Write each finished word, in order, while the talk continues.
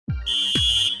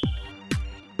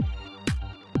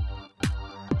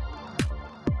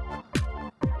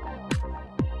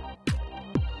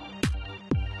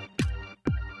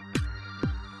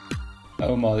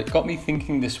Omar, it got me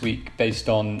thinking this week based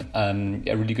on a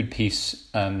really good piece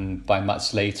by Matt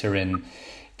Slater in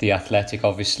The Athletic,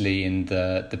 obviously in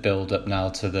the build-up now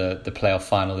to the playoff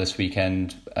final this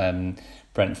weekend,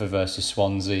 Brentford versus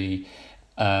Swansea,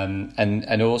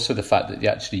 and also the fact that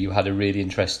actually you had a really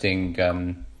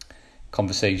interesting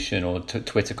conversation or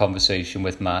Twitter conversation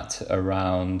with Matt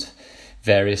around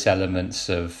various elements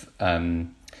of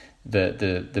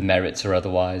the merits or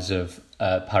otherwise of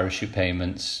parachute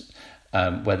payments,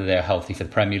 whether they're healthy for the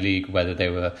Premier League, whether they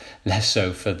were less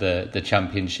so for the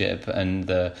Championship, and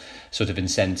the sort of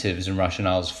incentives and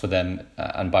rationales for them,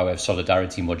 and by way of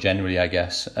solidarity more generally, I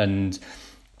guess. And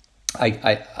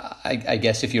I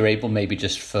guess if you're able, maybe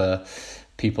just for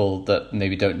people that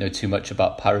maybe don't know too much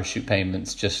about parachute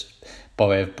payments, just by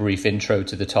way of brief intro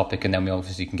to the topic, and then we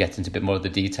obviously can get into a bit more of the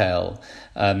detail.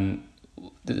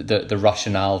 The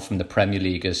rationale from the Premier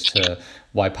League as to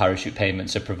why parachute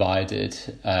payments are provided,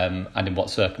 and in what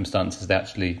circumstances they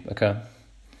actually occur.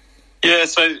 Yeah,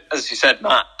 so as you said,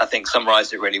 Matt, I think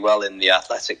summarised it really well in the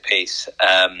Athletic piece.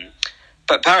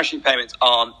 But parachute payments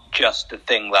aren't just a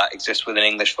thing that exists within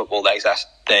English football.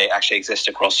 They actually exist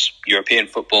across European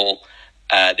football.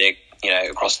 They,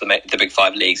 across the big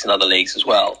five leagues and other leagues as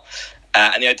well.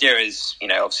 And the idea is,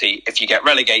 obviously, if you get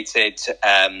relegated,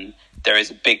 there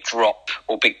is a big drop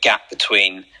or big gap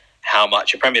between how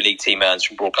much a Premier League team earns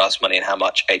from broadcast money and how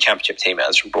much a Championship team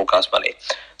earns from broadcast money.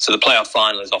 So the playoff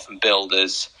final is often billed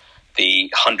as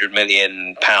the £100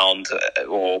 million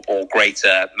or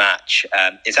greater match.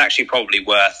 It's actually probably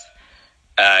worth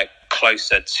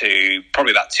closer to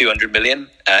probably about 200 million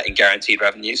in guaranteed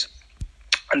revenues.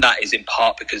 And that is in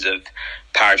part because of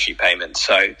parachute payments.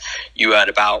 So you earn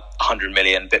about 100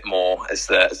 million, a bit more as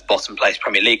the bottom place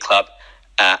Premier League club.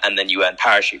 And then you earn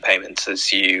parachute payments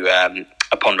as you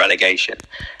upon relegation.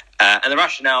 And the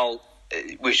rationale,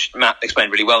 which Matt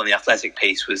explained really well in the Athletic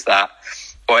piece, was that,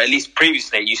 or at least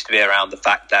previously it used to be around the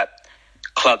fact that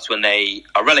clubs, when they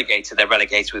are relegated, they're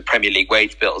relegated with Premier League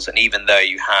wage bills. And even though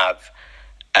you have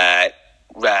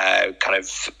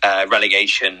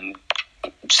relegation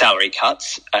salary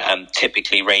cuts,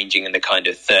 typically ranging in the kind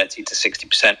of 30 to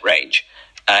 60% range,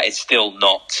 it's still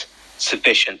not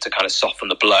sufficient to kind of soften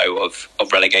the blow of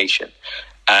relegation.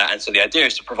 And so the idea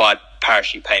is to provide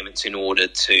parachute payments in order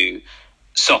to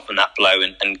soften that blow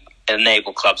and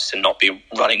enable clubs to not be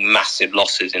running massive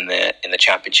losses in the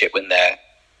Championship when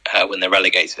they're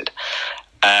relegated.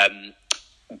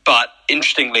 But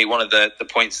interestingly, one of the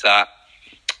points that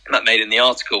Matt made in the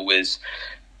article was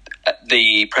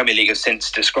the Premier League have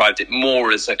since described it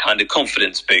more as a kind of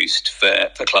confidence boost for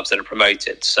clubs that are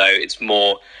promoted. So it's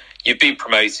more, you've been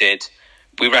promoted.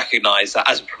 We recognise that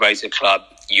as a promoted club,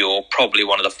 you're probably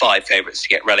one of the five favourites to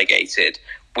get relegated.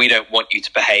 We don't want you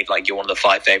to behave like you're one of the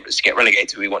five favourites to get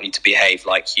relegated. We want you to behave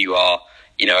like you are,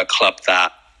 a club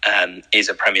that is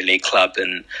a Premier League club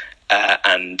and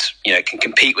can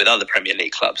compete with other Premier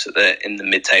League clubs in the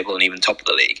mid-table and even top of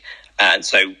the league. And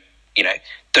so,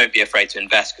 don't be afraid to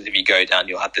invest, because if you go down,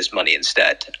 you'll have this money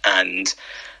instead. And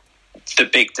the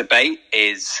big debate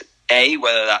is, A,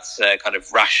 whether that's a kind of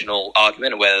rational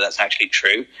argument or whether that's actually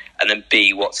true, and then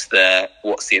B, what's the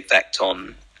effect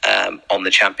on the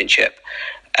Championship.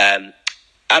 Out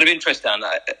of interest, Dan,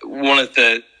 one of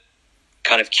the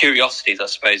kind of curiosities, I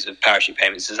suppose, of parachute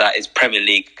payments is Premier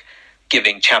League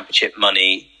giving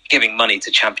money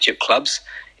to Championship clubs.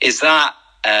 Is that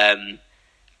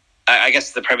I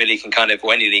guess the Premier League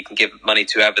or any league can give money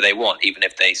to whoever they want, even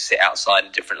if they sit outside a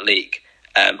different league.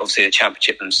 Obviously, the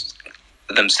Championship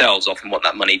themselves often want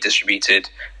that money distributed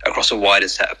across a wider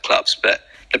set of clubs, but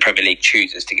the Premier League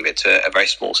chooses to give it to a very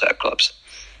small set of clubs.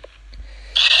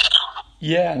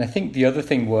 Yeah, and I think the other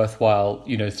thing worthwhile,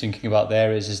 thinking about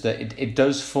there is that it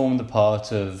does form the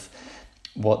part of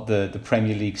what the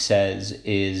Premier League says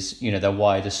is, their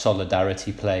wider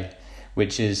solidarity play,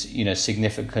 which is,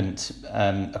 significant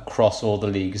across all the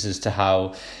leagues as to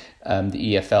how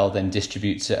the EFL then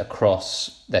distributes it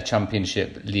across their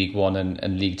Championship, League One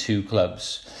and League Two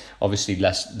clubs. Obviously,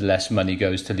 less money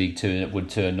goes to League Two than it would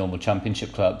to a normal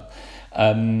Championship club.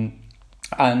 And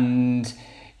I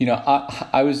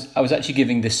was actually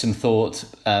giving this some thought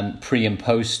pre and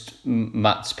post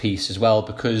Matt's piece as well,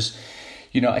 because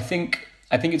I think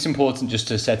it's important just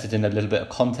to set it in a little bit of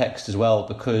context as well,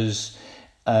 because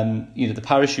the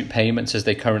parachute payments as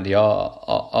they currently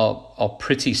are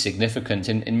pretty significant.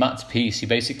 In Matt's piece, he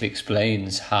basically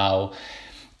explains how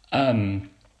in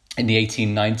the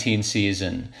 18-19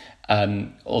 season,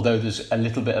 although there's a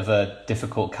little bit of a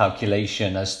difficult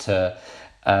calculation as to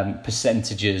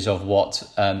percentages of what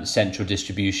central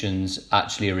distributions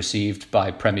actually are received by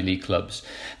Premier League clubs,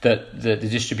 that the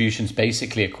distributions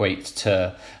basically equate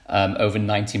to over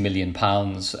 £90 million,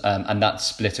 and that's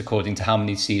split according to how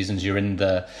many seasons you're in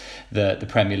the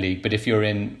Premier League. But if you're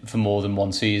in for more than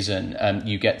one season,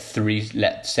 you get three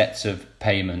sets of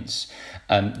payments.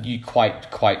 You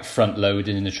quite front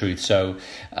loaded in the truth. So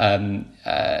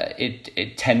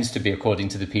it tends to be, according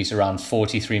to the piece, around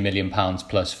 £43 million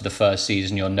plus for the first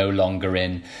season. You're no longer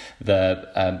in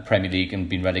the Premier League and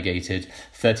been relegated.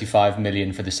 35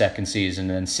 million for the second season,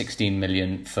 and then 16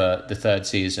 million for the third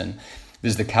season.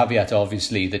 There's the caveat,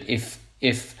 obviously, that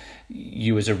if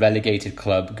you as a relegated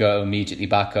club go immediately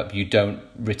back up, you don't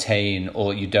retain,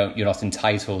 or you're not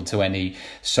entitled to any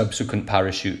subsequent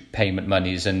parachute payment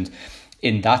monies. And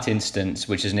in that instance,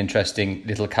 which is an interesting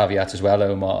little caveat as well,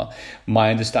 Omar, my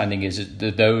understanding is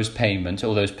that those payments,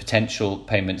 or those potential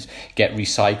payments, get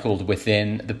recycled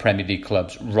within the Premier League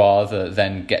clubs rather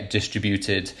than get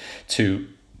distributed to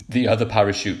the other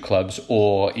parachute clubs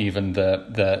or even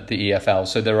the EFL.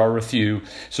 So there are a few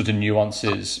sort of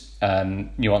nuances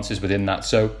within that.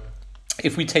 So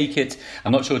if we take it,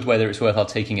 I'm not sure whether it's worthwhile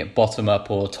taking it bottom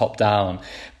up or top down,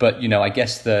 but I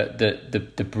guess the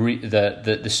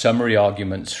summary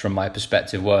arguments from my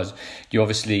perspective was,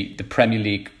 the Premier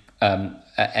League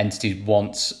entity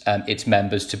wants its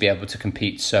members to be able to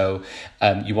compete. So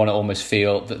you want to almost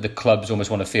feel that the clubs almost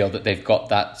want to feel that they've got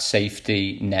that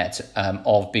safety net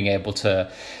of being able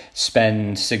to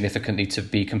spend significantly to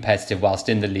be competitive whilst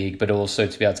in the league, but also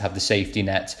to be able to have the safety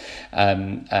net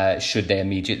should they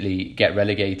immediately get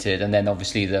relegated. And then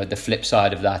obviously the flip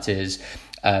side of that is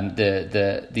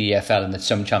the EFL and that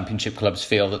some championship clubs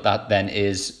feel that then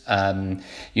is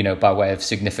by way of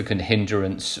significant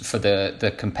hindrance for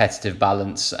the competitive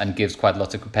balance, and gives quite a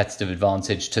lot of competitive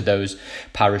advantage to those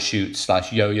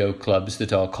parachute/yo-yo clubs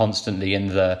that are constantly in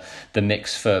the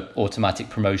mix for automatic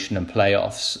promotion and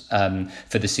playoffs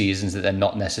for the seasons that they're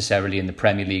not necessarily in the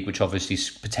Premier League, which obviously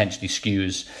potentially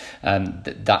skews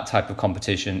that type of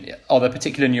competition. Are there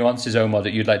particular nuances, Omar,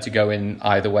 that you'd like to go in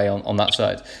either way on that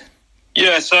side?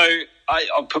 Yeah, so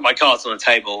I'll put my cards on the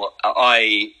table.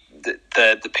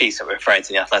 The piece that we're referring to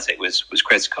in The Athletic was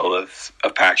critical of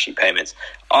parachute payments.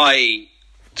 I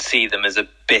see them as a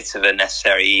bit of a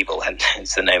necessary evil,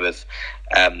 hence the name of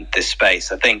this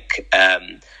space. I think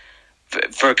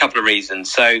for a couple of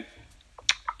reasons. So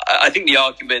I think the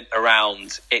argument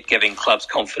around it giving clubs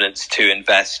confidence to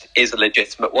invest is a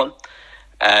legitimate one.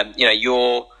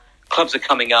 Your clubs are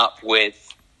coming up with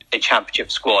a championship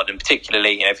squad, and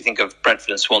particularly, if you think of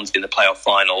Brentford and Swansea in the playoff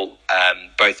final,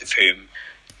 both of whom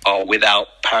are without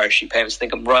parachute payments. I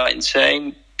think I'm right in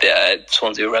saying that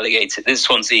Swansea were relegated. This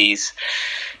might be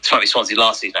Swansea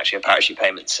last season actually, parachute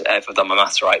payments, if I've done my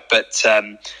maths right. But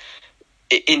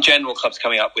in general, clubs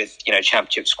coming up with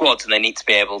championship squads, and they need to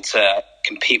be able to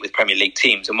compete with Premier League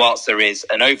teams. And whilst there is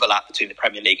an overlap between the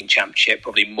Premier League and Championship,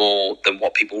 probably more than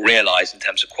what people realise in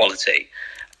terms of quality,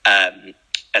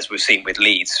 as we've seen with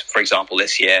Leeds, for example,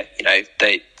 this year,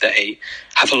 they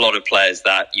have a lot of players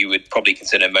that you would probably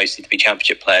consider mostly to be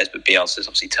Championship players, but Bielsa's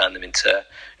obviously turned them into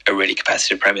a really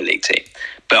competitive Premier League team.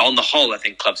 But on the whole, I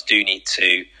think clubs do need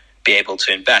to be able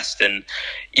to invest. And,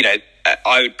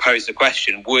 I would pose the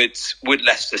question, would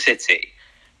Leicester City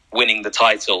winning the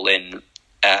title in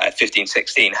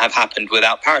 15-16 have happened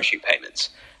without parachute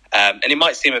payments? And it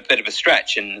might seem a bit of a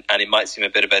stretch, and it might seem a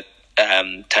bit of a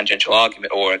tangential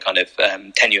argument, or a kind of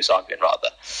tenuous argument rather.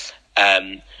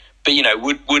 But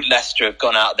would Leicester have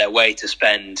gone out of their way to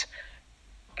spend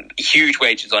huge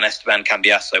wages on Esteban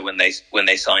Cambiasso when they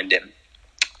signed him?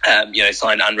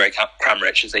 Signed Andrej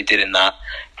Kramaric as they did in that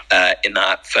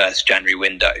first January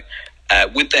window.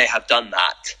 Would they have done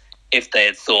that if they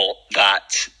had thought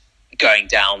that going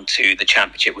down to the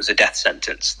Championship was a death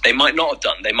sentence? They might not have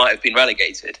done. They might have been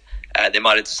relegated. They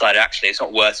might have decided, actually, it's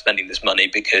not worth spending this money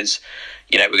because,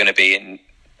 we're going to be in,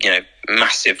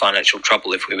 massive financial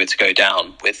trouble if we were to go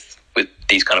down with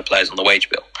these kind of players on the wage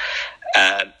bill.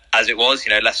 As it was,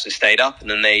 Leicester stayed up, and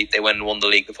then they went and won the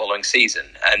league the following season.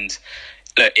 And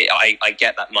look, I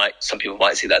get that some people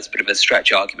might see that as a bit of a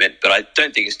stretch argument, but I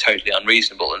don't think it's totally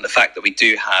unreasonable. And the fact that we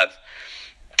do have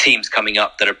teams coming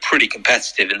up that are pretty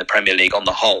competitive in the Premier League on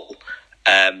the whole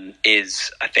is,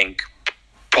 I think,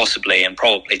 possibly and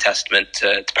probably testament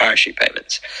to parachute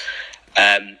payments.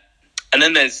 And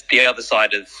then there's the other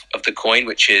side of the coin,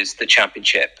 which is the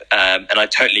Championship. And I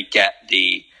totally get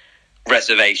the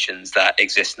reservations that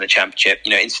exist in the Championship.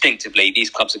 Instinctively, these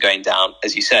clubs are going down,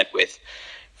 as you said, with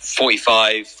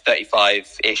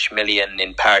 35-ish million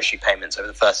in parachute payments over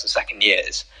the first and second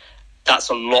years. that's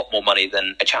a lot more money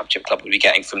than a Championship club would be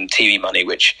getting from TV money,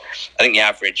 which I think the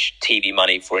average TV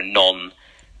money for a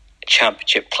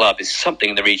non-Championship club is something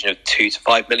in the region of 2 to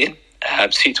 5 million.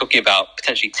 So you're talking about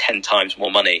potentially 10 times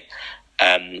more money,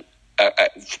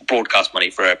 broadcast money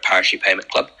for a parachute payment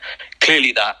club.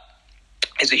 Clearly that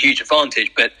is a huge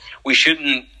advantage, but we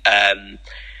shouldn't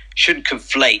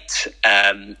conflate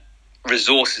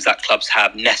resources that clubs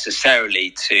have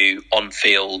necessarily to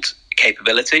on-field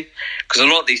capability, because a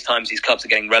lot of these times these clubs are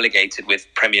getting relegated with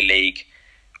Premier League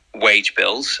wage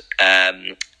bills,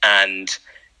 and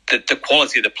the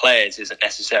quality of the players isn't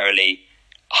necessarily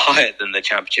higher than the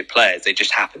Championship players. They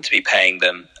just happen to be paying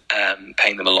them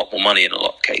a lot more money in a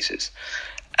lot of cases,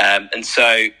 and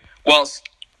so whilst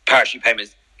parachute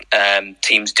payments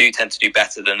teams do tend to do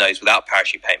better than those without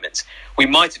parachute payments, we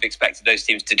might have expected those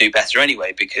teams to do better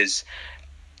anyway, because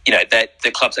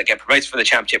the clubs that get promoted from the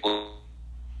Championship will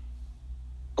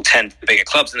tend to be bigger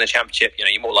clubs in the Championship.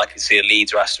 You're more likely to see a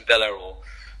Leeds or Aston Villa or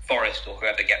Forest or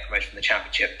whoever get promoted from the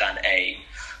Championship than a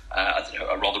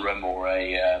Rotherham or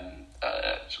a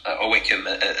Wickham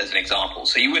as an example.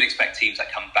 So you would expect teams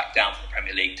that come back down to the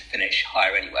Premier League to finish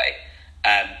higher anyway.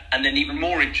 And then even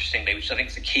more interestingly, which I think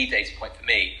is a key data point for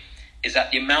me, is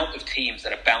that the amount of teams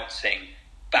that are bouncing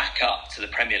back up to the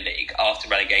Premier League after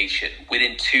relegation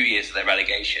within 2 years of their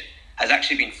relegation has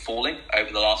actually been falling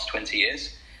over the last 20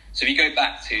 years. So if you go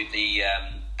back to the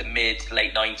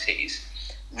mid-late 90s,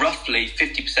 roughly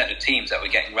 50% of teams that were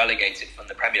getting relegated from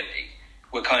the Premier League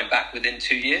were coming back within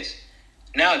 2 years.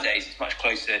 Nowadays, it's much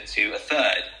closer to a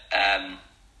third.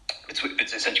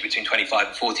 It's essentially between 25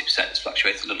 and 40%. It's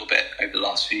fluctuated a little bit over the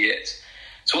last few years.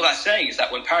 So what that's saying is that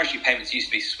when parachute payments used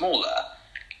to be smaller,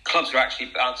 clubs were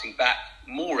actually bouncing back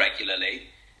more regularly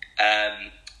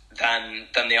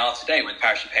than they are today when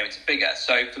parachute payments are bigger.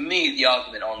 So for me, the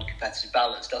argument on competitive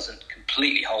balance doesn't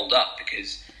completely hold up,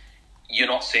 because you're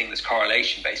not seeing this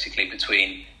correlation basically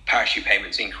between parachute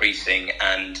payments increasing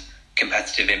and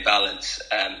competitive imbalance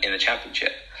in the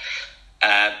Championship.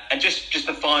 And just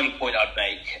the final point I'd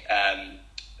make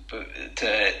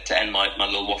to end my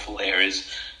little waffle here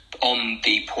is on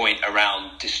the point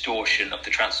around distortion of the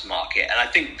transfer market. And I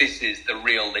think this is the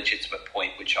real legitimate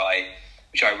point, which I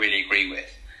really agree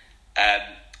with.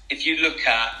 If you look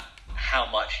at how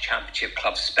much Championship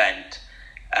clubs spend,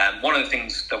 one of the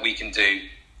things that we can do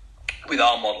with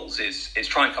our models is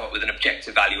try and come up with an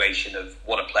objective valuation of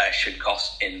what a player should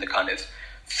cost in the kind of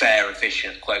fair,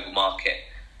 efficient global market.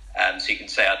 So you can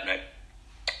say, I don't know,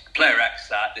 player X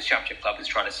that this Championship club is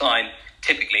trying to sign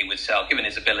typically would sell, given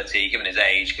his ability, given his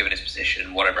age, given his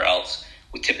position, whatever else,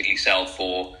 would typically sell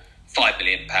for £5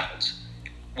 million.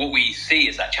 What we see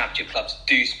is that Championship clubs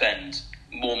do spend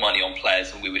more money on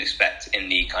players than we would expect in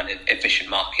the kind of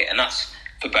efficient market. And that's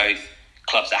for both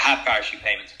clubs that have parachute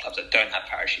payments and clubs that don't have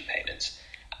parachute payments.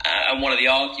 And one of the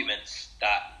arguments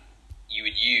that you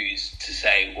would use to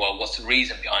say, well, what's the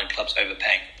reason behind clubs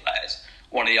overpaying for players?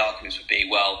 One of the arguments would be,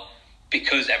 well,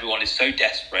 because everyone is so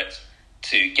desperate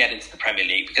to get into the Premier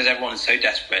League, because everyone is so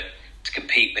desperate to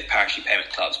compete with parachute payment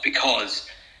clubs, because,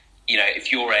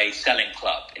 if you're a selling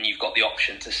club and you've got the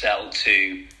option to sell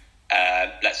to,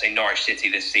 let's say, Norwich City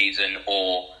this season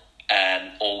or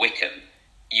Wickham,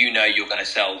 you're going to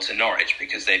sell to Norwich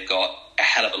because they've got a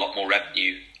hell of a lot more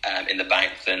revenue in the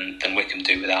bank than Wickham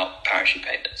do without parachute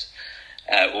payments,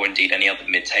 or indeed any other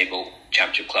mid-table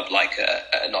Championship club like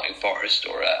a Nottingham Forest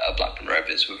or a Blackburn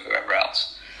Rovers or whoever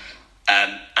else.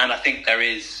 And I think there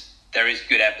is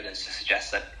good evidence to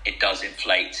suggest that it does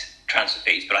inflate transfer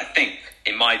fees. But I think,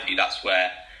 in my view, that's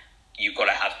where you've got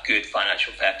to have good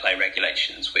financial fair play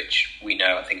regulations, which we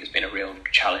know I think has been a real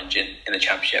challenge in the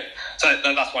Championship. So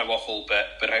that's my waffle,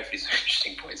 but hopefully some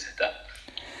interesting points at that.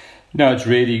 No, it's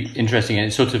really interesting, and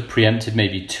it sort of preempted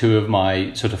maybe two of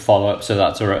my sort of follow-ups, so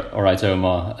that's all right,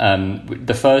 Omar.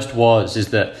 The first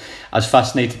is that I was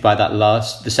fascinated by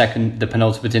the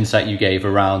penultimate insight you gave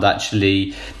around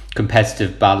actually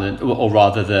competitive balance, or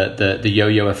rather the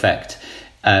yo-yo effect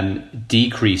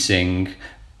decreasing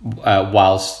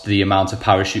whilst the amount of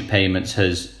parachute payments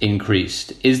has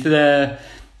increased. Is there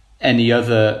any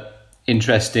other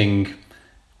interesting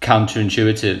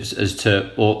counterintuitives as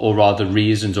to, or rather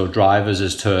reasons or drivers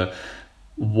as to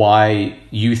why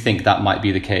you think that might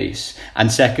be the case?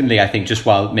 And secondly, I think just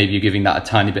while maybe you're giving that a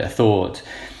tiny bit of thought,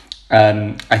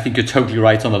 I think you're totally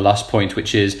right on the last point,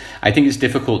 which is I think it's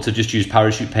difficult to just use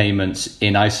parachute payments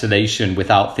in isolation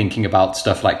without thinking about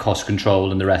stuff like cost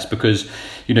control and the rest, because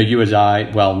you as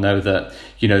I well know that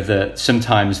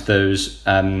sometimes those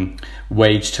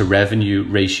wage to revenue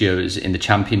ratios in the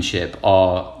Championship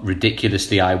are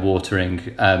ridiculously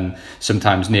eye-watering,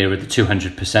 sometimes nearer the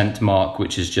 200% mark,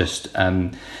 which is just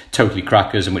totally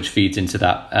crackers, and which feeds into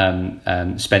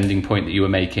that spending point that you were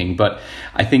making. But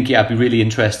I think, I'd be really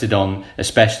interested on,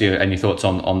 especially any thoughts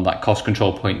on that cost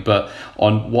control point, but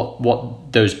on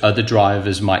what those other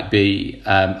drivers might be,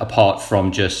 apart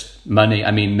from just money.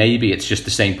 I mean, maybe it's just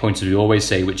the same point as we always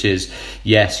say, which is,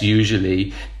 yes,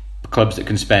 usually clubs that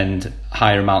can spend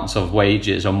higher amounts of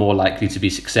wages are more likely to be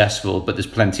successful, but there's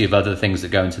plenty of other things that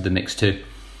go into the mix too.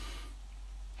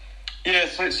 Yeah,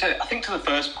 so I think to the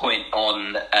first point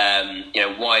on,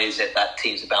 why is it that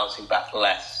teams are bouncing back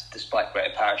less despite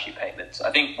greater parachute payments? I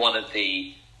think one of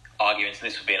the arguments, and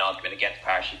this would be an argument against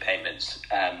parachute payments,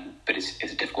 but it's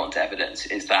a difficult one to evidence,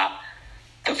 is that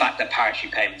the fact that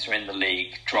parachute payments are in the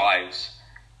league drives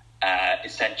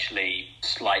essentially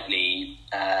slightly,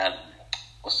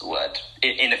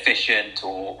 inefficient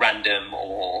or random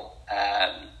or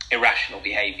irrational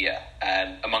behaviour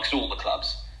amongst all the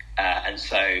clubs. And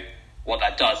so what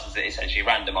that does is it essentially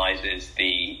randomises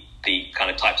the kind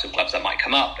of types of clubs that might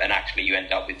come up, and actually you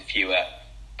end up with fewer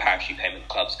parachute payment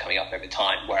clubs coming up over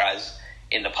time. Whereas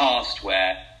in the past,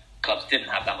 where clubs didn't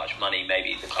have that much money,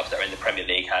 maybe the clubs that are in the Premier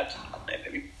League had,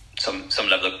 maybe some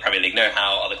level of Premier League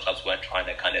know-how, other clubs weren't trying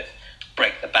to kind of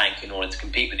break the bank in order to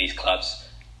compete with these clubs,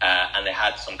 and they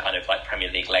had some kind of like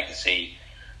Premier League legacy,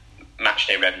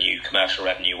 matchday revenue, commercial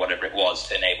revenue, whatever it was,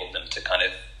 to enable them to kind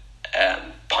of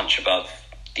punch above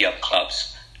the other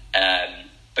clubs.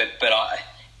 But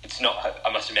it's not,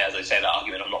 I must admit, as I say that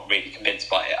argument, I'm not really convinced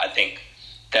by it. I think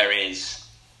it's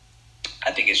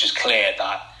just clear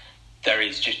that there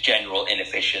is just general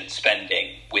inefficient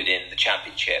spending within the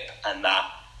Championship, and that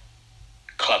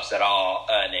clubs that are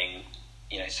earning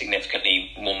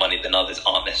significantly more money than others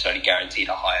aren't necessarily guaranteed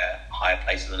a higher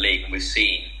place in the league. And we've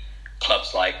seen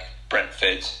clubs like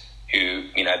Brentford, who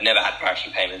have never had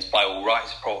parachute payments, by all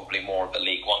rights probably more of a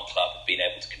League One club, have been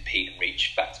able to compete and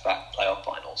reach back-to-back playoff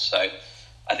finals. So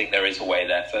I think there is a way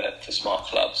there for smart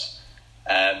clubs.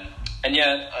 And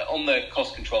on the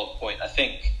cost control point, I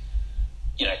think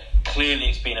clearly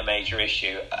it's been a major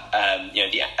issue.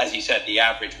 As you said, the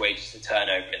average wages to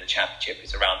turnover in the Championship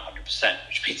is around 100%,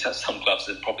 which means that some clubs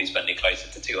are probably spending closer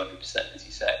to 200%, as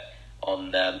you said,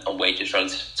 on wages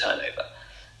relative to turnover.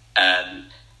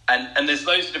 And there's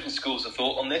loads of different schools of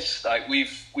thought on this. Like we've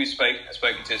spent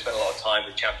a lot of time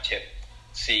with Championship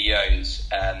CEOs.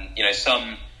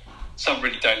 Some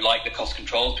really don't like the cost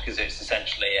controls because it's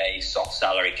essentially a soft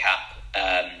salary cap.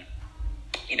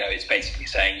 It's basically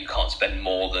saying you can't spend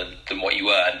more than what you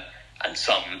earn. And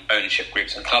some ownership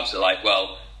groups and clubs are like,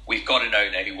 well, we've got an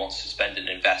owner who wants to spend and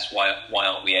invest. Why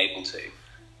aren't we able to?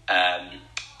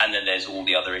 And then there's all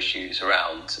the other issues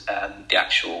around the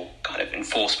actual kind of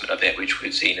enforcement of it, which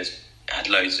we've seen has had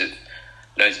loads of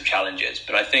challenges.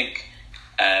 But I think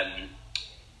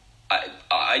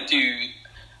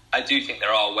I do think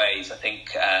there are ways. I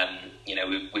think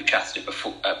we've chatted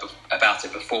about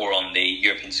it before on the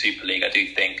European Super League. I do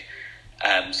think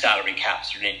salary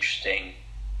caps are an interesting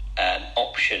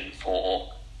option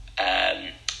for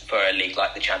a league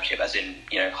like the Championship, as in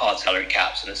hard salary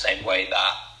caps in the same way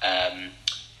that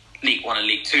League One and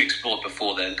League Two explored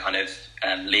before the kind of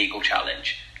legal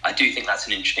challenge. I do think that's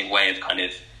an interesting way of kind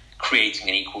of creating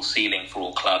an equal ceiling for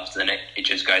all clubs. Then it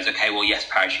just goes, okay, well, yes,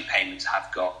 parachute payment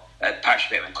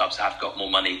clubs have got more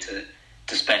money to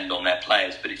spend on their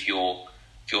players, but if you're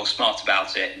smart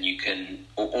about it and you can,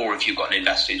 or if you've got an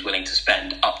investor who's willing to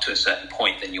spend up to a certain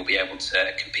point, then you'll be able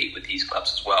to compete with these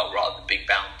clubs as well, rather than being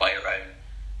bound by your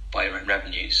own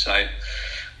revenue. So,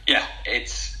 yeah,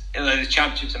 the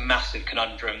Championship's a massive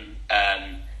conundrum.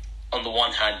 On the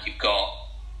one hand, you've got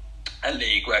a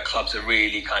league where clubs are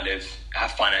really kind of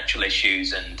have financial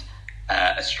issues and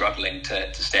are struggling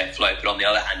to stay afloat. But on the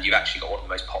other hand, you've actually got one of the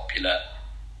most popular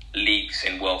leagues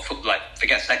in world football. Like,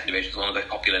 forget second division, it's one of the most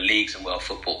popular leagues in world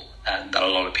football that a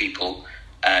lot of people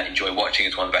enjoy watching.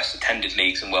 It's one of the best attended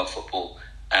leagues in world football.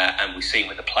 And we've seen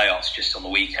with the playoffs just on the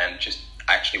weekend, just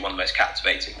actually one of the most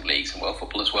captivating leagues in world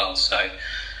football as well. So,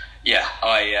 yeah,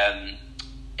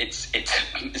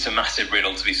 it's a massive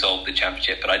riddle to be solved, the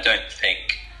Championship, but I don't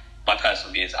think, my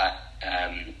personal view is that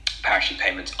parachute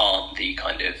payments aren't the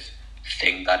kind of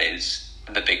thing that is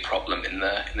the big problem in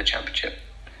the Championship.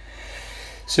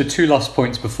 So 2 last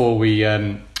points before we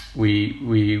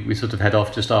sort of head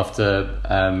off just after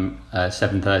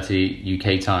 7:30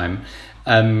 UK time.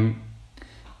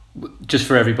 just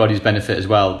for everybody's benefit as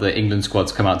well, the England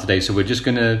squad's come out today, so we're just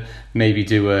going to maybe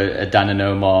do a Dan and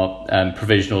Omar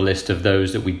provisional list of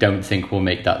those that we don't think will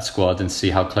make that squad and see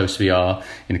how close we are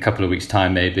in a couple of weeks'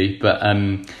 time maybe. But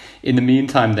in the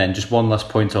meantime then, just one last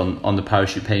point on the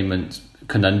parachute payment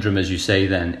conundrum, as you say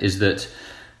then, is that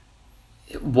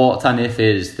what and if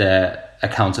is there a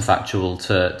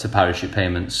counterfactual to parachute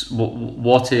payments?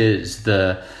 What is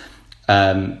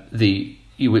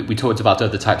we talked about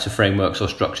other types of frameworks or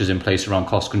structures in place around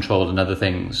cost control and other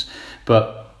things,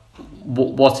 but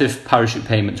what if parachute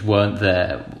payments weren't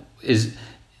there? Is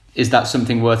that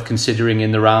something worth considering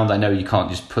in the round? I know you can't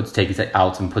just take it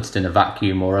out and put it in a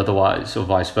vacuum or otherwise, or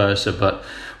vice versa, but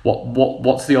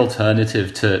what's the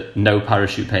alternative to no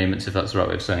parachute payments, if that's the right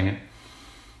way of saying it?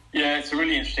 Yeah, it's a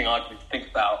really interesting argument to think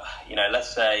about.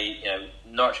 Let's say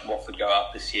Norwich and Watford go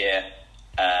up this year.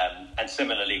 And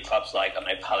similarly, clubs like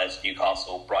Palace,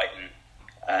 Newcastle, Brighton,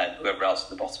 whoever else at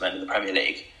the bottom end of the Premier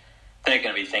League, they're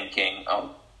going to be thinking,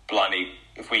 oh, blimey,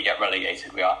 if we get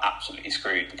relegated, we are absolutely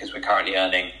screwed because we're currently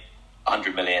earning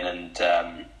 100 million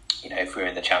and, if we're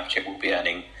in the Championship, we'll be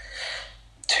earning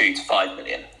 2 to 5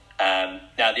 million.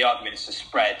 Now, the argument is to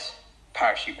spread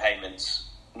parachute payments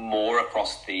more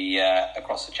across the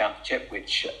Championship,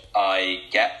 which I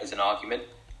get as an argument,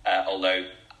 although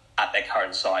at their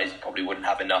current size, you probably wouldn't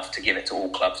have enough to give it to all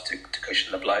clubs to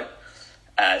cushion the blow.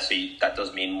 That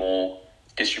does mean more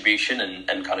distribution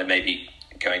and kind of maybe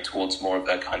going towards more of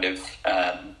a kind of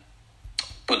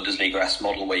Bundesliga-esque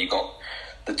model where you've got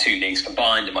the two leagues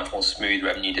combined, a much more smooth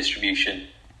revenue distribution.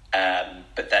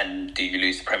 But then do you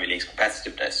lose the Premier League's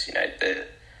competitiveness?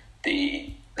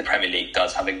 The Premier League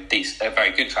does have a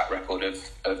very good track record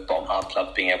of bottom half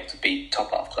clubs being able to beat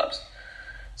top half clubs.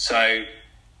 So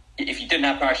if you didn't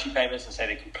have parachute payments and say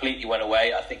they completely went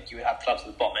away, I think you would have clubs at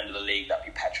the bottom end of the league that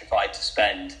would be petrified to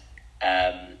spend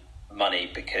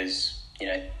money because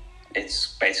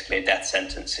it's basically a death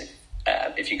sentence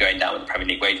if you're going down with the Premier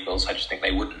League wage bills. I just think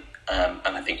they wouldn't,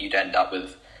 and I think you'd end up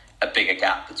with a bigger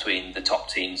gap between the top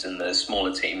teams and the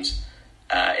smaller teams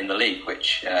in the league,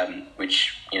 which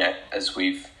as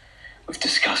we've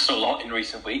discussed a lot in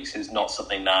recent weeks, is not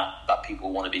something that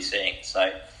people want to be seeing.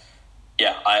 So.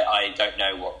 Yeah, I don't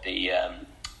know what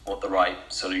the right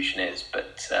solution is,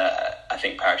 but I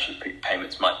think parachute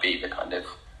payments might be the kind of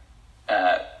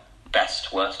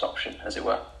worst option, as it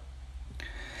were.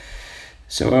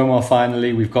 So Omar,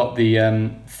 finally, we've got the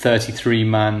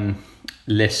 33-man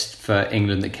list for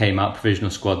England that came out, provisional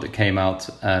squad that came out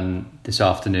this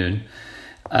afternoon.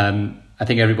 I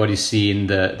think everybody's seen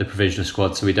the provisional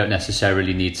squad, so we don't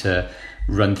necessarily need to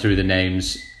run through the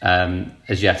names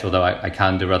as yet, although I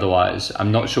can do otherwise.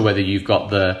 I'm not sure whether you've got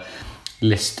the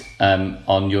list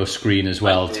on your screen as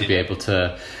well to be able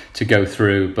to go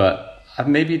through, but I'd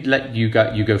maybe let you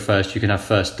go first. You can have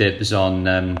first dibs on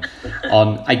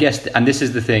I guess, and this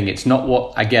is the thing, it's not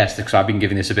what I guess, because I've been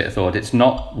giving this a bit of thought, it's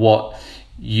not what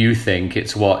you think,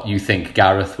 it's what you think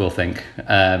Gareth will think.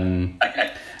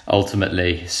 Okay.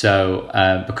 Ultimately, so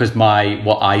because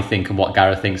what I think and what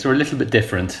Gareth thinks are a little bit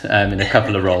different in a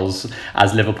couple of roles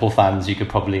as Liverpool fans, you could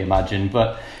probably imagine.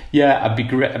 But yeah, I'd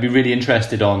be really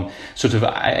interested on sort of,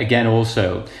 again,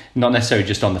 also not necessarily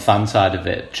just on the fan side of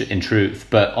it, in truth,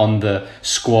 but on the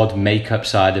squad makeup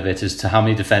side of it, as to how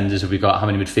many defenders have we got, how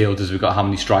many midfielders have we got, how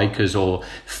many strikers or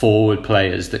forward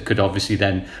players that could obviously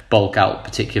then bulk out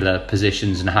particular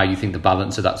positions, and how you think the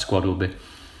balance of that squad will be.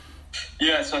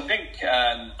 Yeah, so I think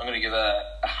I'm going to give a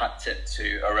hat tip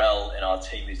to Arel in our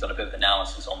team, who's done a bit of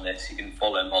analysis on this. You can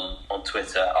follow him on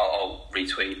Twitter. I'll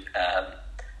retweet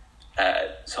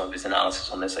some of his analysis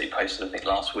on this that he posted, I think,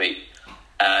 last week.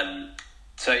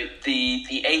 So the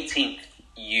 18th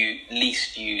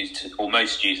least used, or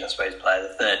most used, I suppose, player,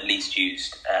 the third least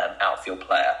used outfield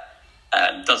player,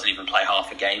 doesn't even play half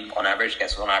a game on average,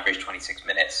 gets on average 26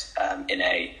 minutes in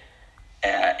a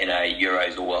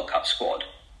Euros or World Cup squad.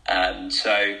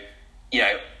 So,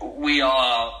 we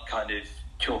are kind of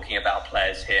talking about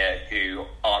players here who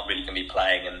aren't really going to be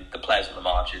playing, and the players on the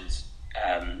margins,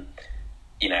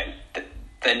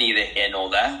 they're neither here nor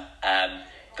there.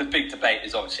 The big debate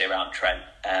is obviously around Trent.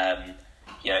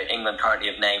 England currently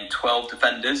have named 12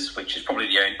 defenders, which is probably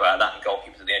the only, that and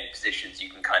goalkeepers are the only positions you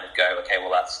can kind of go, okay,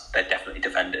 well, they're definitely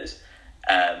defenders.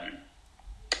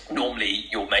 Normally,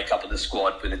 your makeup of the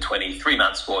squad with a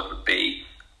 23-man squad would be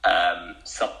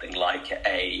something like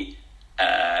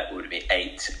would it be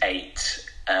 8,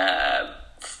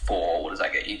 4, what does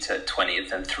that get you to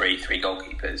 20th, and three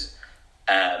goalkeepers.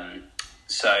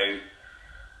 So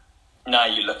now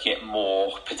you're looking at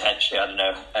more potentially, I don't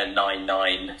know, a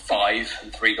 9-9-5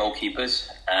 and 3 goalkeepers.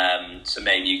 So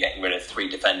maybe you're getting rid of 3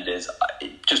 defenders.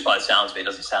 Just by the sounds of it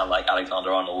doesn't sound like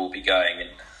Alexander-Arnold will be going.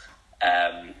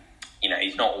 And,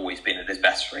 he's not always been at his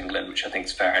best for England, which I think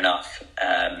is fair enough.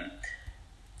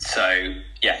 So,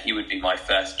 yeah, he would be my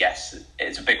first guess.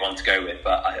 It's a big one to go with,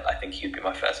 but I think he would be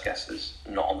my first guess as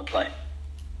not on the plane.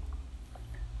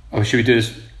 Oh, should we do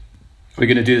this? Are we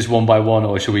going to do this one by one,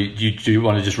 or should we? Do you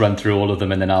want to just run through all of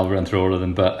them and then I'll run through all of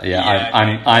them? But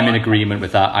I'm in agreement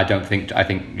with that. I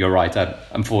think you're right.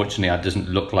 Unfortunately, it doesn't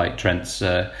look like Trent's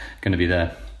going to be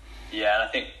there. Yeah, and I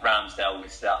think Ramsdale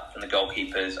was that from the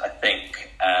goalkeepers. I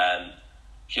think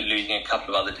if you're losing a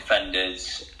couple of other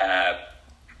defenders,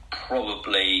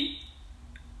 probably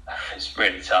it's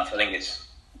really tough. I think it's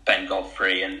Ben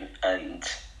Godfrey and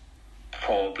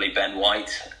probably Ben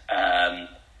White.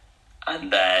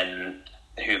 And then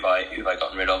who have I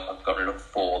gotten rid of? I've gotten rid of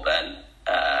 4 then.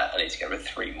 I need to get rid of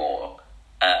 3 more.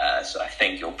 So I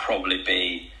think it'll probably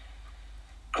be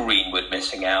Greenwood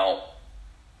missing out,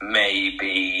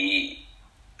 maybe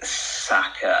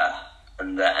Saka,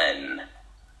 and then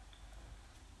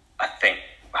I think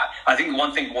the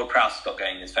one thing Ward-Prowse has got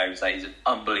going in his favour is that he's an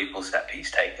unbelievable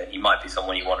set-piece taker. He might be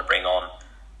someone you want to bring on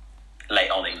late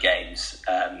on in games.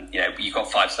 You've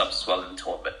got 5 subs as well in the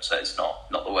tournament, so it's not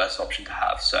the worst option to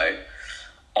have. So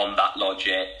on that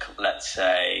logic, let's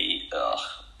say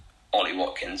Ollie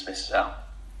Watkins misses out.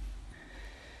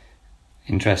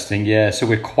 Interesting, yeah. So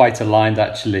we're quite aligned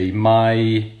actually.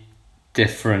 My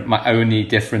only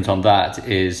difference on that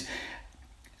is,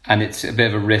 and it's a bit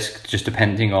of a risk just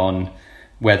depending on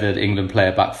whether England play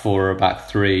a back 4 or a back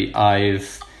 3.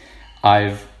 I've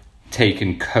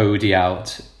taken Cody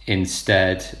out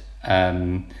instead.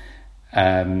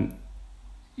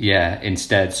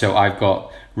 Instead. So I've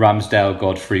got Ramsdale,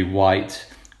 Godfrey, White,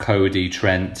 Cody,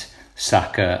 Trent,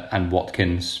 Saka and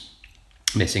Watkins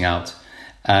missing out,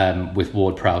 with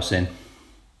Ward-Prowse in.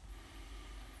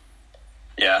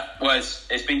 Yeah, well,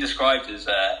 it's been described as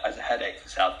a headache for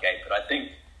Southgate, but I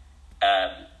think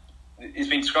it's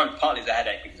been described partly as a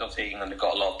headache because obviously England have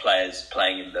got a lot of players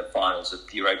playing in the finals of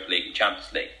the Europa League and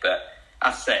Champions League, but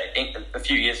as I say, a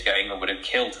few years ago, England would have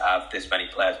killed to have this many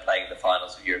players playing in the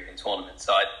finals of European tournaments.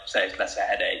 So I'd say it's less a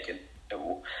headache, and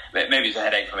maybe it's a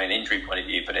headache from an injury point of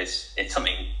view, but it's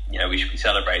something we should be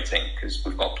celebrating because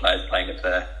we've got players playing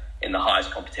in the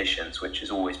highest competitions, which has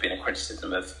always been a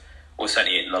criticism of, or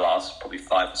certainly in the last probably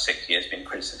 5 or 6 years, been a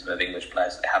criticism of English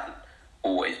players that they haven't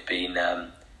always been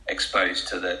exposed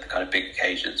to the kind of big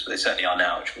occasions, but they certainly are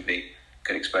now, which would be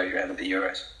good exposure ahead of the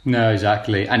Euros. No,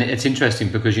 exactly. And it's interesting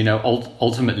because,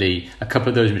 ultimately a couple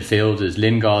of those midfielders,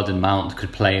 Lingard and Mount,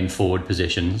 could play in forward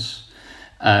positions.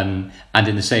 And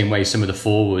in the same way, some of the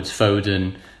forwards,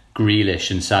 Foden,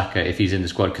 Grealish and Saka, if he's in the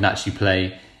squad, can actually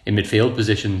play in midfield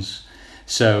positions.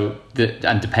 So,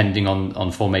 and depending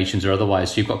on formations or otherwise.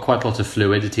 So you've got quite a lot of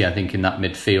fluidity, I think, in that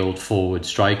midfield forward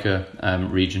striker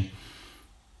region.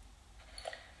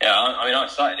 Yeah, I'm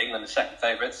excited. England are second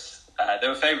favourites. They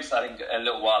were favourites, I think, a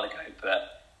little while ago,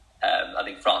 but I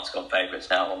think France got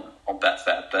favourites now on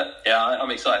Betfair. But yeah,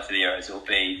 I'm excited for the Euros. I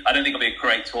don't think it'll be a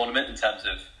great tournament in terms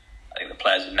of, I think the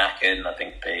players are knackered, and I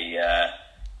think I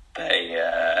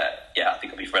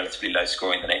think it'll be relatively low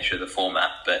scoring, the nature of the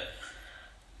format. But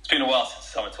it's been a while since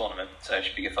the summer tournament, so it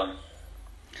should be good fun.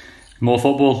 More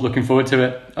football, looking forward to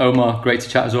it. Omar, great to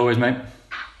chat as always, mate.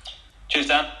 Cheers,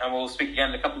 Dan, and we'll speak again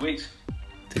in a couple of weeks.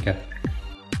 Take care.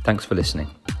 Thanks for listening.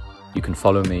 You can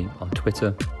follow me on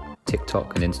Twitter,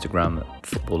 TikTok and Instagram at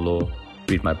Football Law,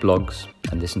 read my blogs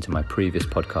and listen to my previous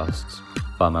podcasts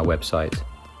via my website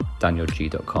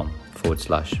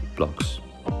danielg.com/blogs.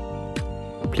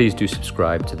 Please do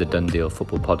subscribe to the Done Deal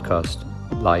Football Podcast,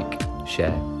 like,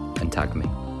 share and tag me.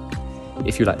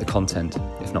 If you like the content,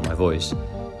 if not my voice,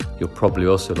 you'll probably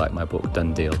also like my book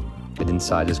Done Deal, an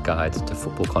insider's guide to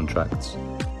football contracts,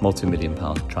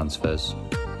 multi-million-pound transfers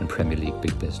and Premier League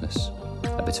big business.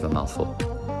 A bit of a mouthful.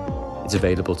 It's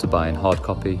available to buy in hard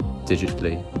copy,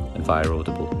 digitally and via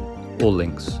Audible. All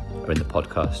links are in the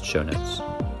podcast show notes.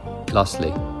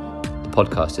 Lastly, the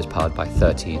podcast is powered by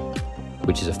 13,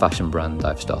 which is a fashion brand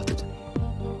I've started.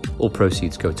 All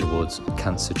proceeds go towards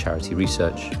cancer charity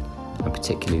research, and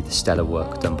particularly the stellar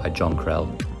work done by John Krell,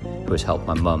 who has helped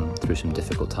my mum through some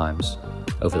difficult times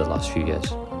over the last few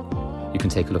years. You can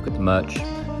take a look at the merch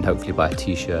and hopefully buy a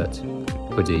t-shirt,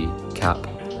 hoodie, cap,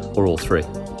 or all 3.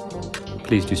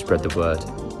 Please do spread the word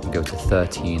and go to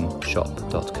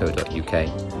 13shop.co.uk.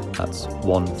 That's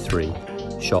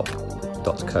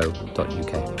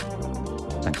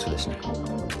 13shop.co.uk. Thanks for listening.